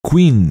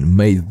Queen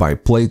made by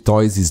Play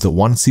Toys is the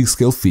 1/6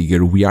 scale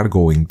figure we are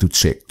going to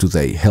check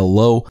today.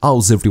 Hello,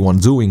 how's everyone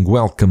doing?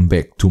 Welcome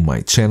back to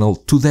my channel.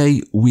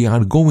 Today we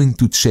are going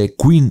to check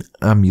Queen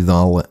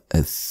Amidala,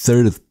 a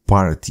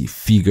third-party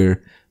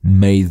figure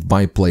made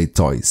by Play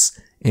Toys.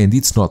 And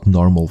it's not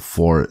normal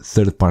for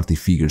third-party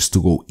figures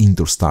to go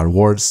into Star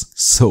Wars,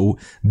 so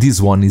this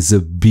one is a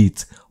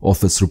bit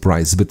of a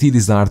surprise, but it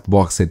is the art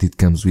box that it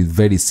comes with.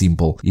 Very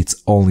simple. It's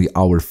only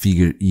our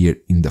figure here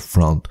in the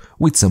front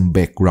with some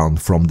background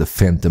from the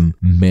Phantom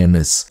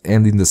Menace,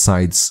 and in the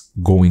sides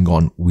going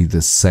on with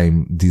the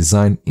same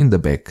design. In the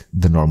back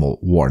the normal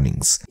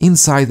warnings.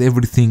 Inside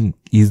everything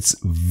is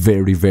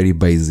very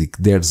basic.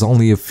 There's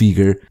only a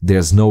figure,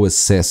 there's no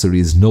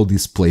accessories, no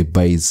display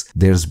base,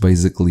 there's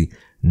basically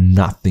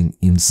nothing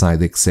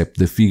inside except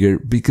the figure,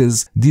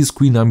 because this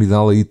Queen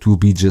Amidala, it will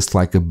be just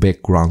like a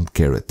background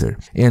character.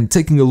 And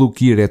taking a look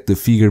here at the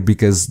figure,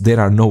 because there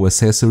are no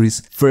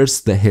accessories,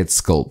 first the head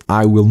sculpt.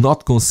 I will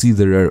not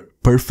consider a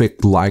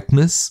perfect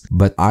likeness,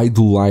 but I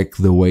do like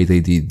the way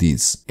they did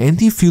this.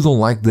 And if you don't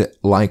like the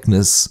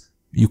likeness,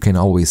 you can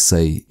always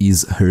say,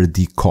 is her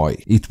decoy.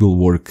 It will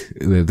work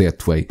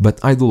that way. But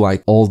I do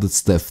like all the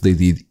stuff they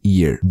did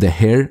here. The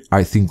hair,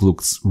 I think,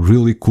 looks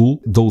really cool.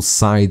 Those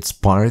sides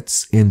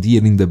parts, and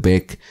here in the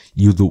back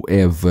you do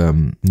have,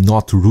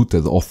 not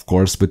rooted of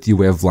course, but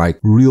you have like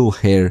real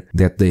hair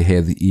that they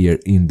had here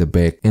in the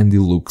back, and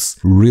it looks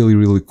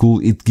really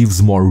cool. It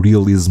gives more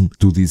realism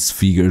to this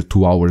figure,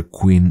 to our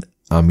Queen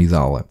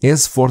Amidala.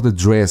 As for the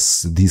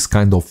dress, this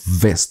kind of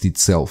vest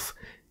itself,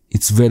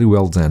 it's very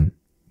well done.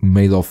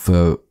 Made of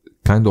a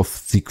kind of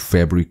thick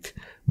fabric,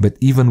 but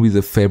even with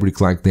a fabric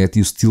like that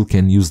you still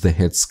can use the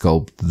head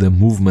sculpt, the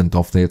movement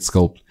of the head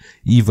sculpt,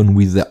 even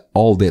with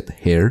all that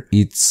hair,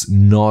 it's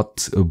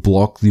not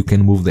blocked, you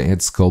can move the head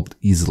sculpt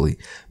easily.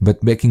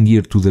 But backing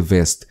here to the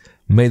vest,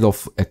 made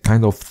of a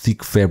kind of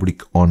thick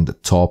fabric on the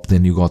top,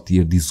 then you got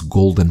here these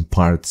golden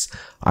parts.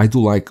 I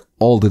do like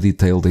all the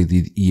detail they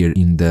did here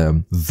in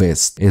the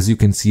vest. As you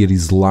can see, it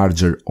is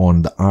larger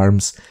on the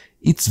arms.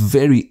 It's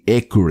very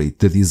accurate,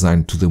 the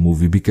design to the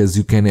movie, because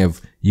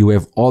you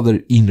have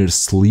other inner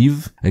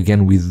sleeve,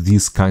 again with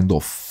this kind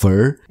of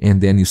fur,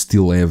 and then you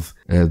still have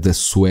the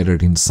sweater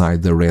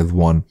inside, the red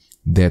one.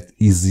 That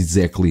is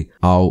exactly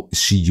how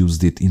she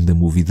used it in the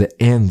movie. The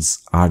ends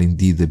are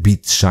indeed a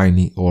bit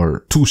shiny,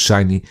 or too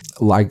shiny,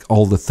 like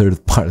all the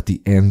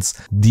third-party ends.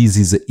 This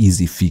is an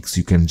easy fix,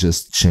 you can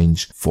just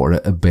change for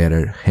a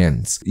better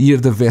hands. Here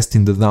the vest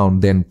in the down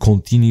then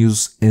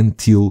continues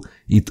until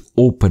it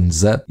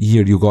opens up.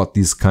 Here you got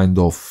this kind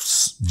of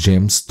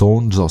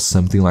gemstones or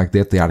something like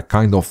that. They are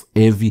kind of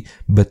heavy,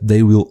 but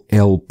they will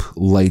help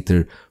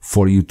later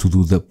for you to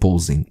do the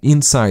posing.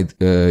 Inside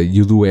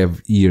you do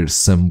have here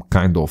some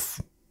kind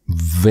of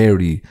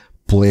very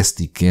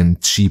plastic and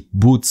cheap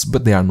boots,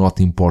 but they are not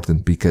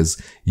important because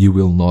you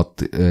will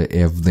not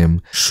have them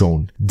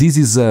shown. This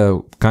is a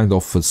kind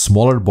of a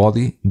smaller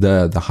body.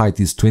 The height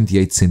is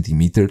 28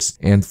 centimeters,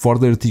 and for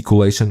the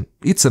articulation,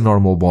 it's a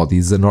normal body.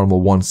 It's a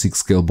normal 1/6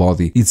 scale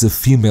body. It's a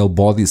female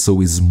body,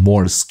 so it's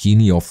more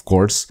skinny, of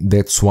course.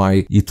 That's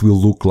why it will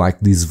look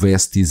like this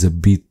vest is a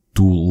bit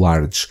too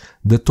large.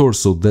 The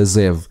torso does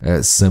have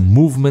some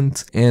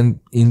movement, and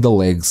in the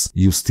legs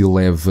you still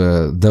have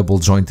double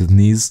jointed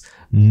knees.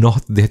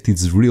 Not that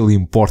it's really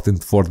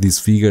important for this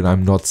figure,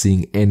 I'm not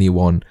seeing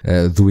anyone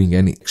doing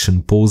any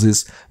action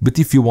poses, but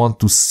if you want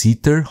to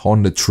sit her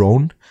on the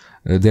throne,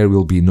 there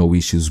will be no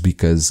issues,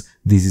 because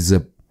this is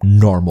a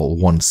normal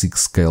 1/6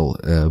 scale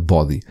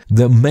body.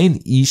 The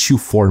main issue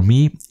for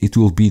me, it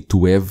will be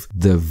to have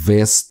the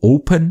vest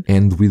open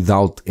and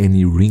without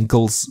any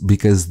wrinkles,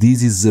 because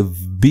this is a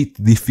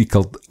bit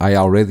difficult. I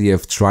already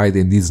have tried,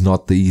 and this is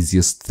not the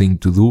easiest thing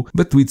to do,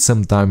 but with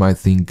some time I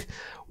think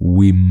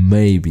we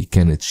maybe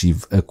can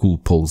achieve a cool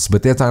pose.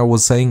 But as I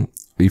was saying,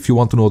 if you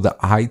want to know the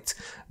height,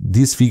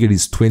 this figure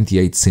is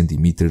 28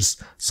 centimeters,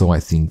 so I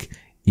think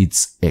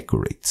it's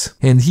accurate.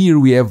 And here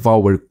we have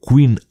our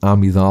Queen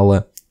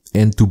Amidala,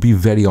 and to be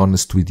very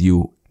honest with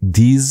you,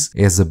 this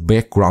as a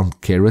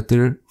background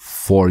character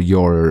for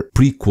your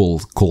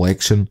prequel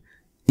collection,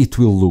 it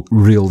will look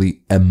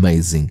really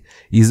amazing.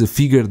 It's a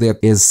figure that,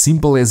 as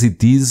simple as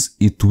it is,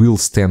 it will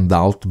stand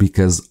out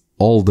because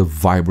all the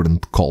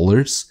vibrant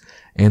colors,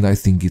 and I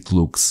think it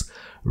looks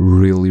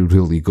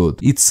really good.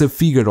 It's a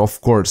figure,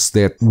 of course,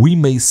 that we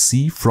may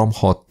see from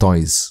Hot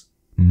Toys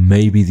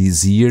maybe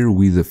this year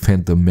with the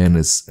Phantom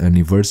Menace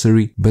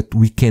anniversary, but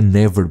we can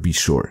never be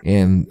sure.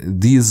 And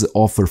this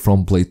offer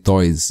from Play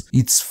Toys,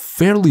 it's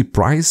fairly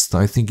priced.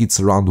 I think it's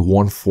around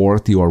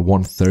 140 or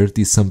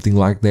 130, something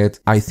like that.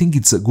 I think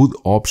it's a good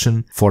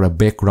option for a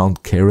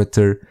background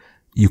character.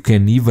 You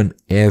can even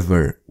have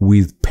her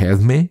with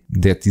Padmé,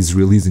 that is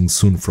releasing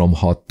soon from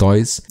Hot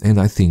Toys, and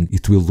I think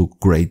it will look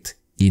great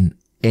in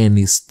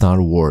any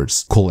Star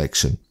Wars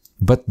collection.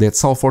 But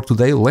that's all for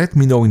today. Let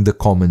me know in the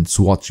comments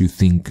what you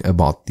think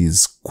about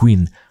this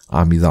Queen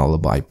Amidala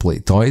by Play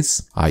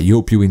Toys. I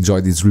hope you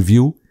enjoyed this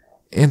review,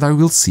 and I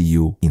will see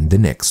you in the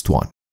next one.